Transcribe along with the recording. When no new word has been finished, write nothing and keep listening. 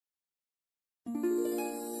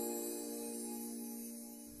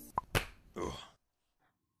Ugh.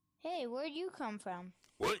 Hey, where'd you come from?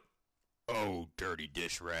 What? Oh, dirty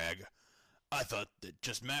dish rag. I thought that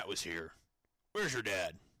just Matt was here. Where's your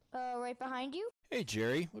dad? Right behind you? Hey,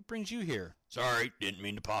 Jerry, what brings you here? Sorry, didn't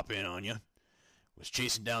mean to pop in on you. Was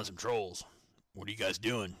chasing down some trolls. What are you guys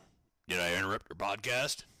doing? Did I interrupt your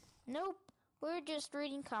podcast? Nope. We're just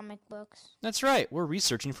reading comic books. That's right, we're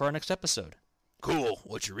researching for our next episode. Cool.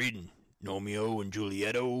 What you reading? Romeo and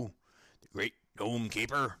Julietto? The Great Gnome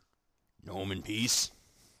Caper? Gnome in Peace?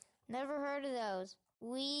 Never heard of those.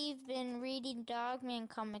 We've been reading Dogman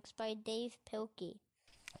comics by Dave Pilkey.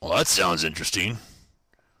 Well, that sounds interesting.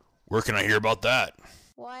 Where can I hear about that?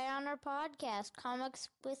 Why, on our podcast, Comics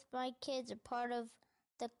with My Kids, are part of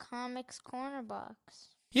the Comics Corner Box.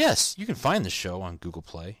 Yes, you can find the show on Google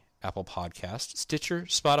Play, Apple Podcast, Stitcher,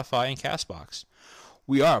 Spotify, and CastBox.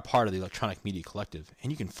 We are a part of the Electronic Media Collective, and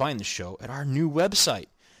you can find the show at our new website,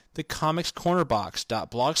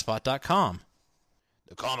 thecomicscornerbox.blogspot.com.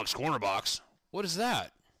 The Comics Corner Box? What is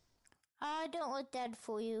that? Don't let Dad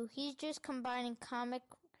fool you. He's just combining comic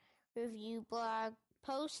review blog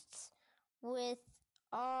posts with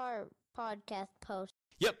our podcast posts.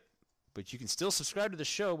 Yep, but you can still subscribe to the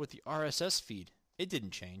show with the RSS feed. It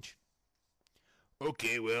didn't change.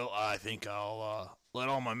 Okay, well, I think I'll let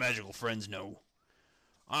all my magical friends know.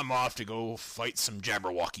 I'm off to go fight some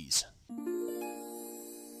Jabberwockies.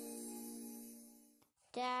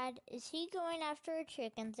 Dad, is he going after our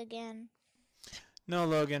chickens again? No,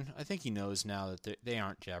 Logan, I think he knows now that they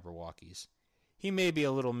aren't Jabberwockies. He may be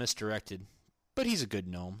a little misdirected, but he's a good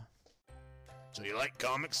gnome. So you like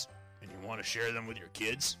comics, and you want to share them with your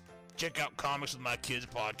kids? Check out Comics with My Kids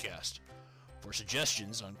podcast for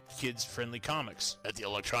suggestions on kids-friendly comics at the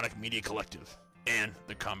Electronic Media Collective and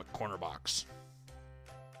the Comic Corner Box.